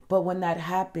But when that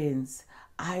happens,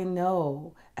 I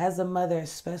know as a mother,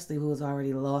 especially who has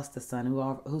already lost a son,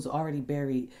 who's already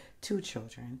buried two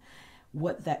children,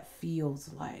 what that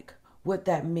feels like, what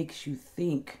that makes you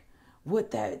think,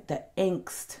 what the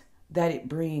angst that it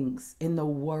brings in the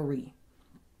worry.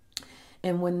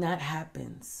 And when that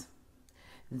happens,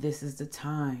 this is the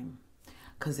time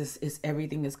because it's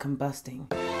everything is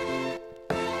combusting.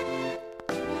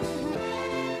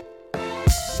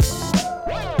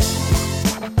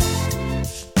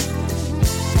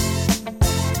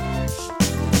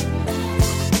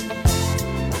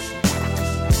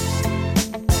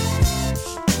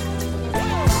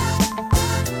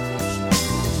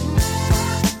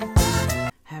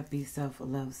 Happy Self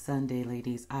Love Sunday,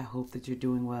 ladies. I hope that you're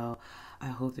doing well. I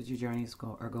hope that your journeys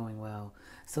are going well.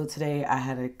 So, today I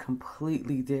had a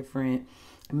completely different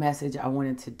message I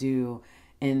wanted to do.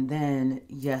 And then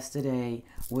yesterday,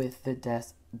 with the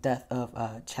death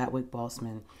of Chadwick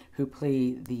Boseman, who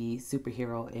played the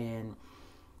superhero in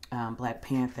Black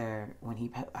Panther,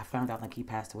 I found out like he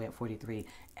passed away at 43,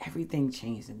 everything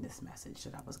changed in this message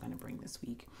that I was going to bring this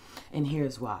week. And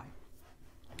here's why.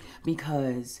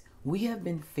 Because we have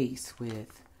been faced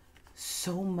with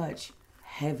so much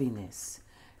heaviness,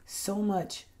 so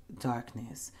much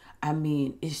darkness. I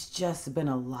mean, it's just been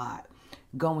a lot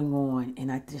going on,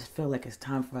 and I just feel like it's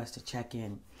time for us to check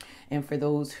in. And for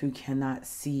those who cannot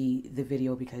see the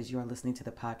video because you are listening to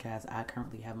the podcast, I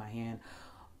currently have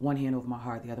one hand over my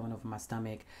heart, the other one over my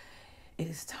stomach. It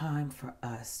is time for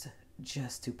us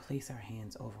just to place our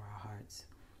hands over our hearts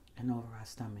and over our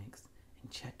stomachs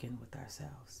and check in with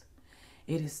ourselves.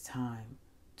 It is time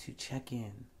to check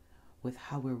in with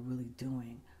how we're really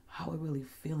doing, how we're really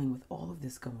feeling with all of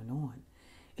this going on.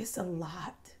 It's a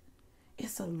lot.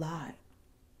 It's a lot.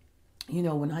 You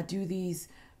know, when I do these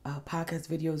podcast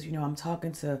videos, I'm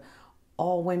talking to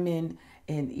all women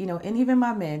and, and even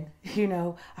my men,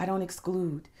 I don't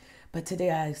exclude. But today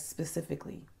I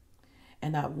specifically,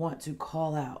 and I want to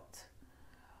call out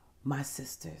my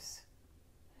sisters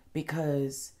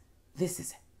because this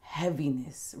is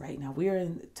heaviness right now. We're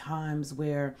in times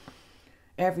where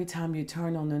every time you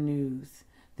turn on the news,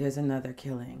 there's another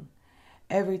killing.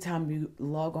 Every time you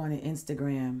log on to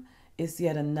Instagram, it's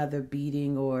yet another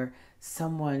beating or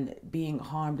someone being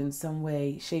harmed in some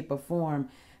way, shape, or form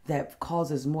that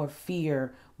causes more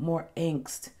fear, more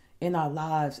angst in our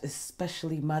lives,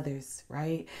 especially mothers,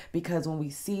 right? Because when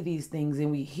we see these things and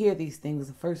we hear these things,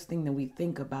 the first thing that we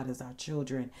think about is our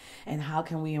children and how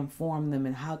can we inform them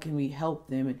and how can we help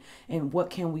them and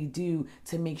what can we do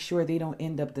to make sure they don't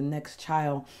end up the next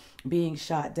child being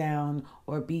shot down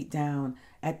or beat down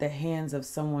at the hands of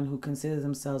someone who considers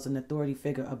themselves an authority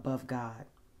figure above God.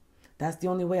 That's the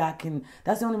only way I can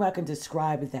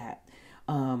describe that.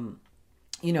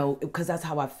 Because that's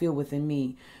how I feel within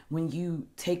me. When you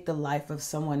take the life of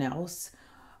someone else,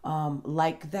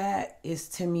 like that,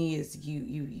 to me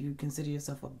you consider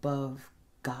yourself above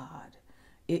God.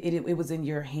 It was in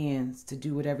your hands to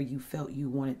do whatever you felt you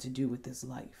wanted to do with this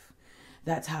life.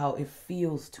 That's how it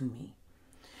feels to me.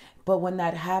 But when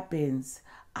that happens,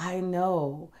 I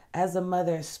know as a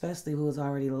mother, especially who has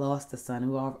already lost a son,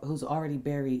 who's already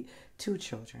buried two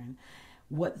children,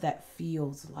 what that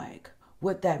feels like,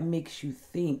 what that makes you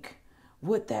think,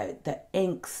 what the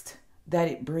angst that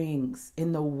it brings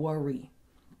in the worry.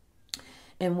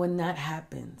 And when that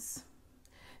happens,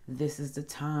 this is the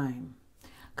time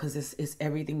because it's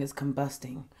everything is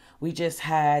combusting. We just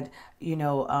had,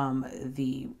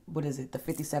 the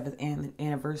 57th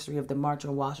anniversary of the March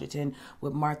on Washington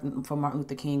with Martin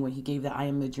Luther King when he gave the I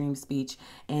Am the Dream speech,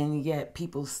 and yet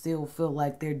people still feel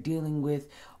like they're dealing with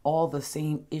all the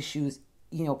same issues,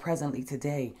 presently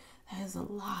today. That is a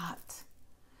lot.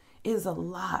 It is a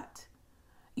lot.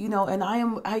 And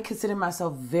I consider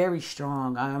myself very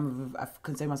strong. I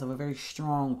consider myself a very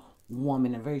strong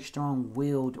woman, a very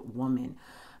strong-willed woman.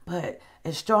 But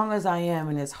as strong as I am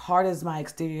and as hard as my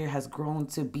exterior has grown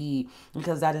to be,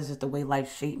 because that is just the way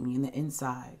life shaped me in the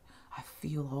inside, I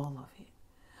feel all of it.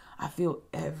 I feel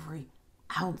every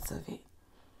ounce of it.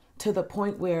 To the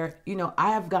point where,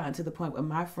 I have gotten to the point with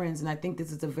my friends, and I think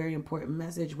this is a very important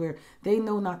message, where they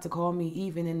know not to call me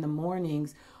even in the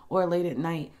mornings or late at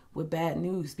night with bad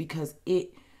news because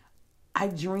I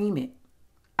dream it.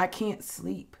 I can't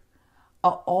sleep.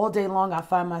 All day long I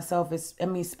find myself,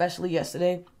 especially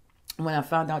yesterday when I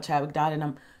found out Chadwick died, and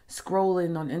I'm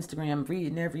scrolling on Instagram,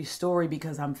 reading every story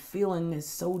because I'm feeling this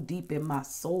so deep in my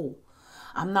soul.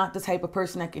 I'm not the type of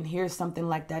person that can hear something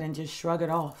like that and just shrug it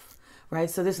off. right?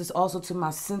 So this is also to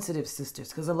my sensitive sisters,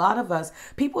 because a lot of us,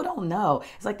 people don't know.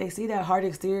 It's like they see that hard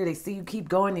exterior, they see you keep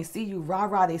going, they see you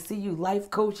rah-rah, they see you life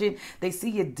coaching, they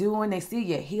see you doing, they see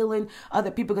you healing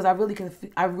other people, because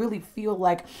I really feel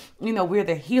like, you know, we're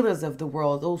the healers of the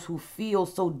world, those who feel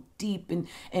so deep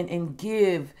and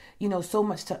give, you know, so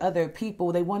much to other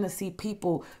people. They want to see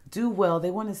people do well.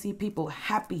 They want to see people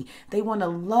happy. They want to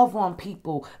love on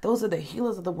people. Those are the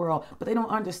healers of the world, but they don't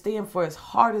understand, for as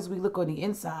hard as we look on the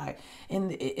inside, in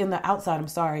the outside, I'm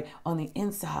sorry, on the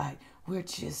inside, we're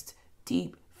just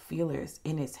deep feelers,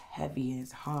 and it's heavy and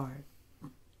it's hard.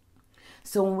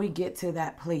 So when we get to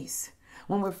that place,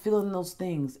 when we're feeling those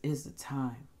things, is the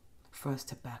time for us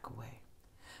to back away.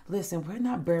 Listen, we're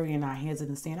not burying our heads in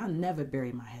the sand. I never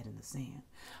bury my head in the sand.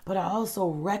 But I also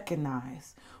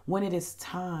recognize when it is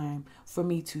time for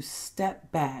me to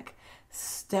step back,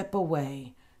 step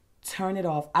away, turn it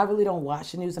off. I really don't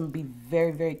watch the news. I'm going to be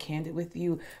very, very candid with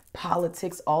you.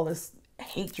 Politics, all this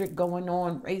hatred going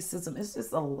on, racism, it's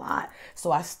just a lot.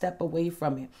 So I step away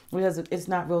from it because it's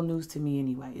not real news to me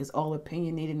anyway. It's all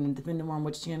opinionated, and depending on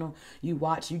which channel you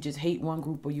watch, you just hate one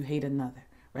group or you hate another,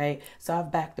 right? So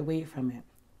I've backed away from it.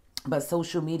 But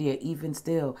social media, even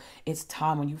still, it's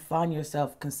time when you find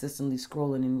yourself consistently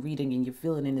scrolling and reading and you're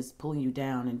feeling and it's pulling you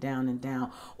down and down and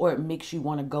down, or it makes you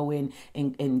want to go in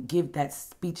and give that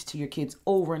speech to your kids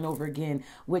over and over again,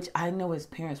 which I know as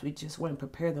parents, we just want to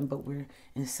prepare them, but we're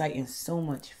inciting so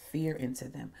much fear into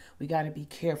them. We got to be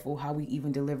careful how we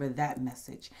even deliver that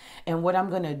message. And what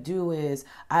I'm going to do is,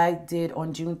 I did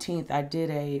on Juneteenth, I did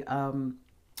a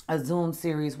Zoom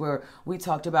series where we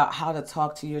talked about how to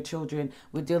talk to your children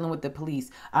with dealing with the police.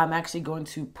 I'm actually going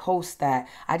to post that.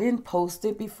 I didn't post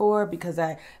it before because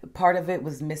part of it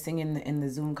was missing in the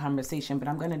Zoom conversation, but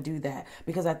I'm going to do that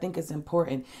because I think it's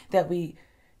important that we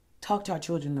talk to our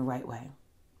children the right way.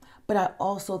 But I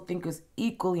also think it's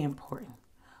equally important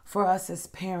for us as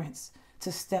parents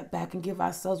to step back and give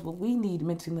ourselves what we need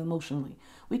mentally and emotionally.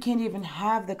 We can't even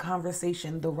have the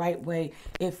conversation the right way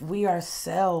if we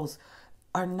ourselves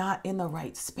are not in the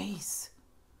right space.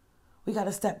 We got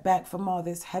to step back from all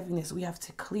this heaviness. We have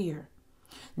to clear.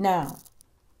 Now,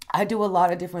 I do a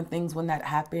lot of different things when that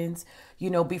happens. You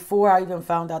know, before I even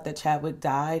found out that Chadwick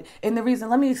died, and the reason,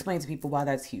 let me explain to people why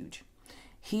that's huge.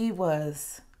 He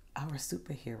was our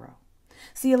superhero.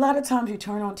 See, a lot of times you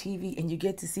turn on TV and you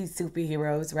get to see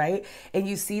superheroes, right? And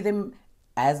you see them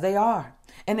as they are.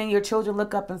 And then your children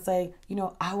look up and say, you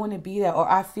know, I want to be that, or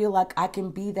I feel like I can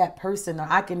be that person, or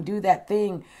I can do that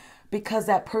thing because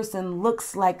that person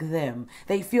looks like them.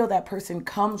 They feel that person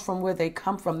comes from where they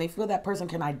come from. They feel that person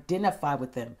can identify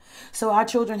with them. So our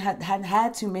children hadn't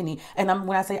had too many. And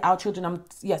when I say our children, I'm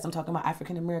talking about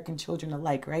African-American children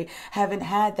alike, right? Haven't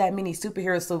had that many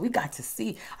superheroes. So we got to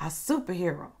see our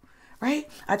superhero. Right?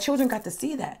 Our children got to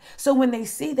see that. So when they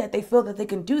see that, they feel that they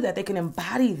can do that. They can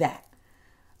embody that.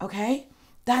 Okay?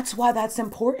 That's why that's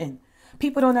important.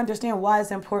 People don't understand why it's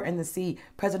important to see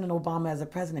President Obama as a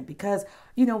president because,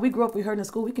 you know, we grew up, we heard in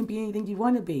school, we can be anything you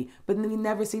want to be. But we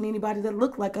never seen anybody that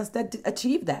looked like us that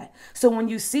achieved that. So when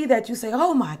you see that, you say,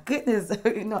 oh my goodness,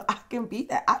 you know, I can be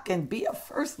that. I can be a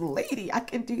first lady. I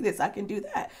can do this. I can do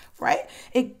that. Right?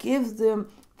 It gives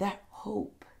them that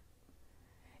hope.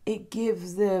 It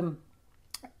gives them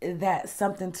that's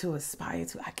something to aspire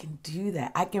to. I can do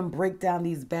that. I can break down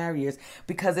these barriers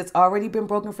because it's already been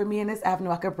broken for me in this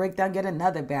avenue. I could break down yet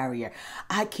another barrier.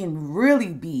 I can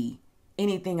really be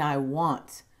anything I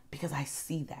want because I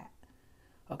see that.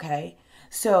 Okay?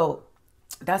 So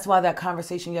that's why that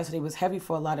conversation yesterday was heavy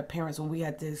for a lot of parents when we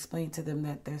had to explain to them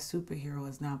that their superhero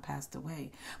has now passed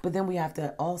away. But then we have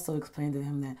to also explain to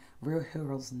them that real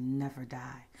heroes never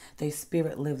die. Their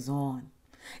spirit lives on.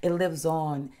 It lives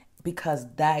on because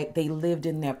they lived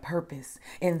in their purpose,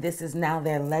 and this is now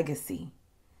their legacy,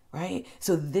 right?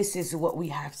 So this is what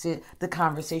the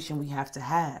conversation we have to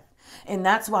have. And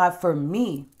that's why for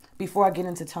me, before I get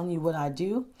into telling you what I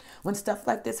do, when stuff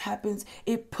like this happens,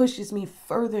 it pushes me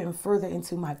further and further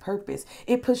into my purpose.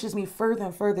 It pushes me further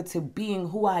and further to being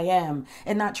who I am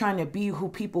and not trying to be who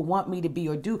people want me to be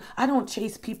or do. I don't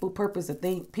chase people, purpose, or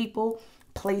people,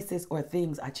 places, or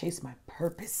things. I chase my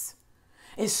purpose.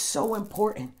 It's so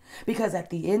important because at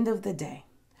the end of the day,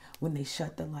 when they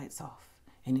shut the lights off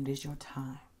and it is your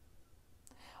time,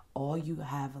 all you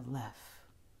have left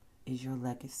is your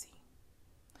legacy.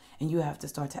 And you have to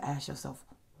start to ask yourself,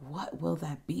 what will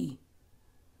that be?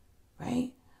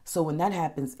 Right? So when that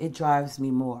happens, it drives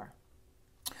me more.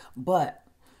 But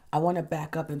I want to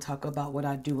back up and talk about what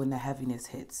I do when the heaviness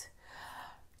hits.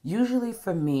 Usually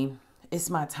for me, It's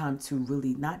my time to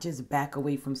really not just back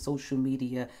away from social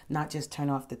media, not just turn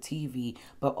off the TV,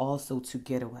 but also to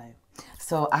get away.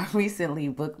 So I recently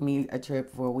booked me a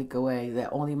trip for a week away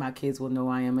that only my kids will know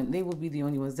I am, and they will be the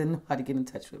only ones that know how to get in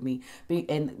touch with me.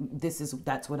 And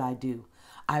that's what I do.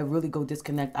 I really go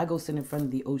disconnect. I go sit in front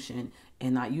of the ocean,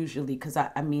 and I usually, because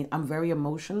I mean, I'm very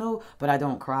emotional, but I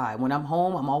don't cry. When I'm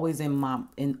home, I'm always in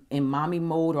mommy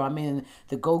mode, or I'm in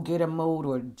the go getter mode,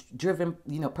 or driven,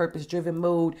 purpose driven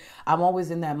mode. I'm always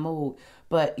in that mode.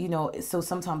 But so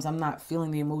sometimes I'm not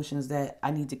feeling the emotions that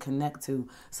I need to connect to.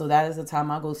 So that is the time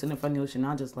I go sit in front of the ocean.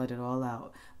 I'll just let it all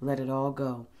out, let it all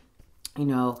go.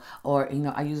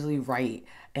 I usually write.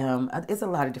 It's a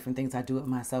lot of different things I do with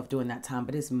myself during that time,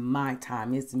 but it's my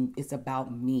time. It's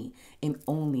about me and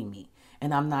only me.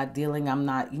 And I'm not,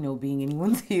 being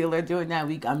anyone's healer during that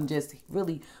week. I'm just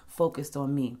really focused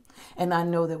on me. And I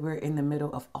know that we're in the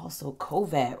middle of also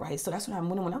COVID, right? So that's what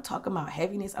when I'm talking about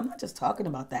heaviness, I'm not just talking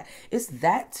about that. It's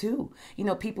that too.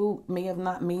 People may have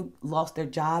not lost their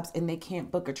jobs and they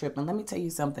can't book a trip. And let me tell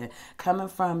you something, coming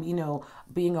from,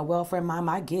 being a welfare mom,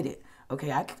 I get it.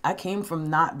 Okay, I came from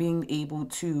not being able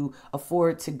to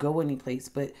afford to go anyplace,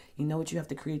 but you know what? You have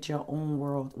to create your own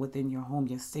world within your home,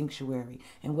 your sanctuary.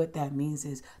 And what that means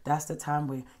is that's the time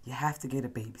where you have to get a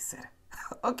babysitter.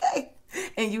 Okay?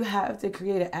 And you have to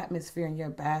create an atmosphere in your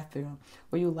bathroom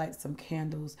where you light some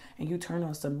candles and you turn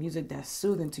on some music that's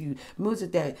soothing to you,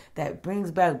 music that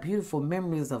brings back beautiful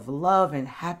memories of love and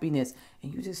happiness,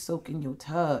 and you just soak in your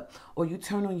tub. Or you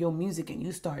turn on your music and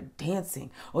you start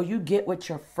dancing. Or you get with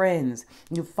your friends,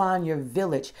 you find your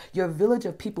village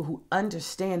of people who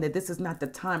understand that this is not the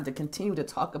time to continue to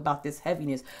talk about this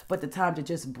heaviness, but the time to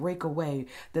just break away,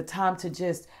 the time to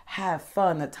just have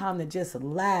fun, the time to just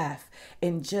laugh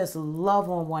and just love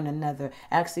on one another.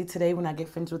 Actually, today when I get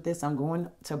finished with this, I'm going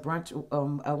to brunch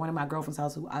at one of my girlfriend's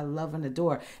house who I love and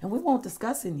adore, and we won't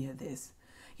discuss any of this.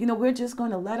 We're just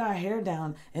going to let our hair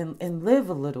down and live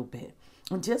a little bit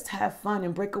and just have fun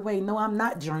and break away. No, I'm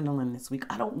not journaling this week.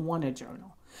 I don't want to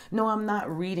journal. No, I'm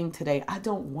not reading today. I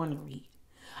don't want to read.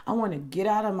 I want to get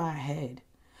out of my head.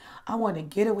 I want to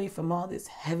get away from all this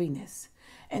heaviness,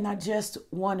 and I just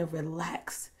want to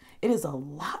relax. It is a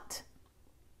lot.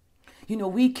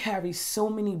 We carry so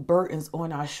many burdens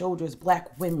on our shoulders,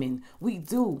 Black women. We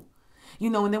do.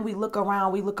 And then we look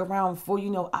around for,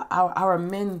 our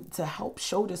men to help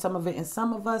shoulder some of it. And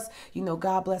some of us,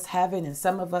 God bless heaven, and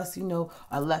some of us,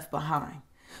 are left behind.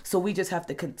 So we just have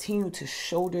to continue to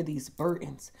shoulder these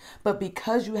burdens. But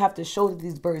because you have to shoulder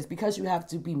these burdens, because you have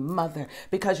to be mother,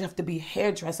 because you have to be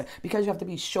hairdresser, because you have to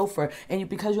be chauffeur, and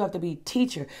because you have to be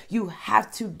teacher, you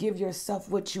have to give yourself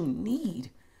what you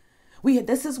need.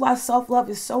 This is why self-love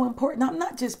is so important. I'm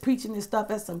not just preaching this stuff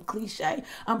as some cliche.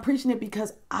 I'm preaching it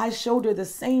because I shoulder the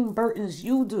same burdens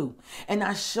you do. And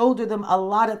I shoulder them a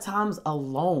lot of times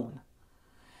alone.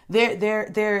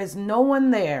 There is no one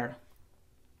there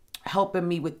helping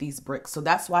me with these bricks. So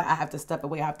that's why I have to step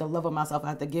away. I have to love on myself. I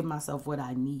have to give myself what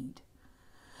I need.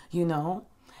 And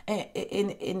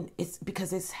it's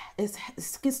because it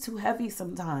gets too heavy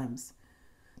sometimes.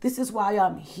 This is why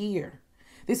I'm here.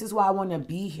 This is why I want to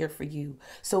be here for you.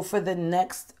 So for the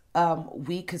next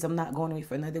week, because I'm not going away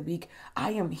for another week,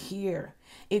 I am here.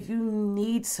 If you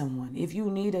need someone, if you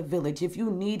need a village, if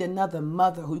you need another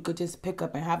mother who you could just pick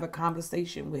up and have a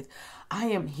conversation with, I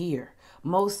am here.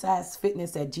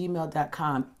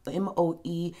 mosassfitness@gmail.com,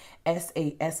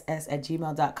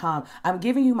 moessass@gmail.com. I'm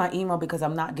giving you my email because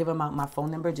I'm not giving out my phone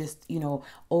number just,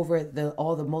 over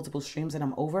all the multiple streams that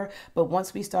I'm over. But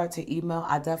once we start to email,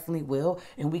 I definitely will,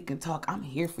 and we can talk. I'm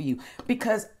here for you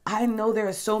because I know there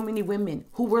are so many women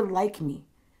who were like me,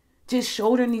 just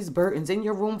shouldering these burdens in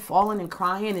your room, falling and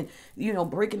crying and,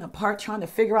 breaking apart, trying to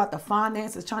figure out the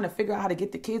finances, trying to figure out how to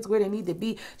get the kids where they need to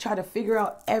be, trying to figure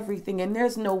out everything. And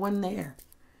there's no one there.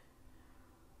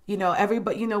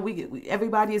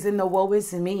 Everybody is in the woe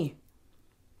is me.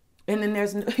 And then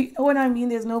there's, you know what I mean?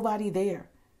 There's nobody there.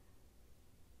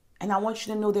 And I want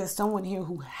you to know there's someone here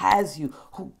who has you,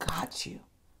 who got you,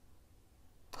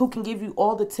 who can give you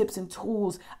all the tips and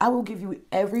tools. I will give you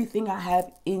everything I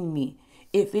have in me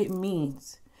if it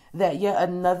means that yet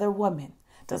another woman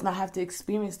does not have to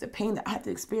experience the pain that I have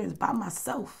to experience by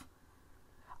myself.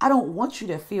 I don't want you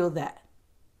to feel that.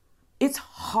 It's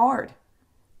hard.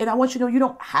 And I want you to know you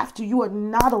don't have to. You are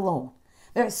not alone.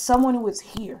 There is someone who is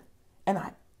here, and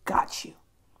I got you.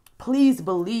 Please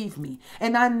believe me.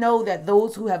 And I know that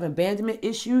those who have abandonment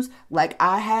issues like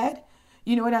I had,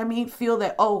 you know what I mean, feel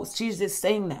that, oh, she's just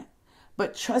saying that.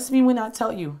 But trust me when I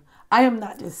tell you, I am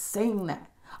not just saying that.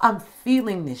 I'm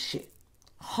feeling this shit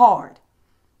hard.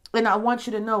 And I want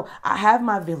you to know I have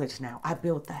my village now. I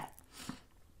built that.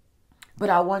 But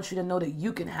I want you to know that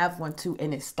you can have one too,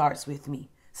 and it starts with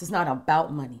me. This is not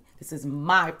about money. This is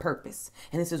my purpose,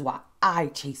 and this is why I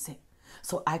chase it,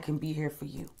 so I can be here for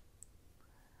you.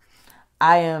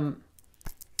 I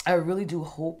really do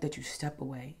hope that you step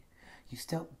away, you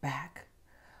step back,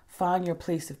 find your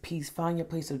place of peace, find your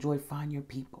place of joy, find your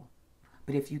people.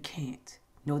 But if you can't,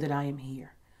 know that I am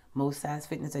here.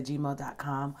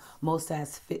 MoSassFitness@gmail.com,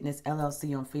 MoSass Fitness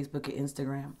LLC on Facebook and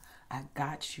Instagram. I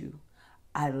got you.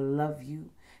 I love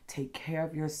you. Take care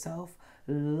of yourself.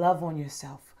 Love on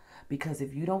yourself. Because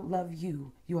if you don't love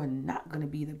you, you are not going to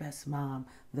be the best mom,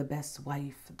 the best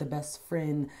wife, the best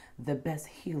friend, the best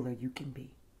healer you can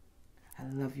be. I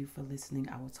love you for listening.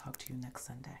 I will talk to you next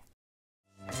Sunday.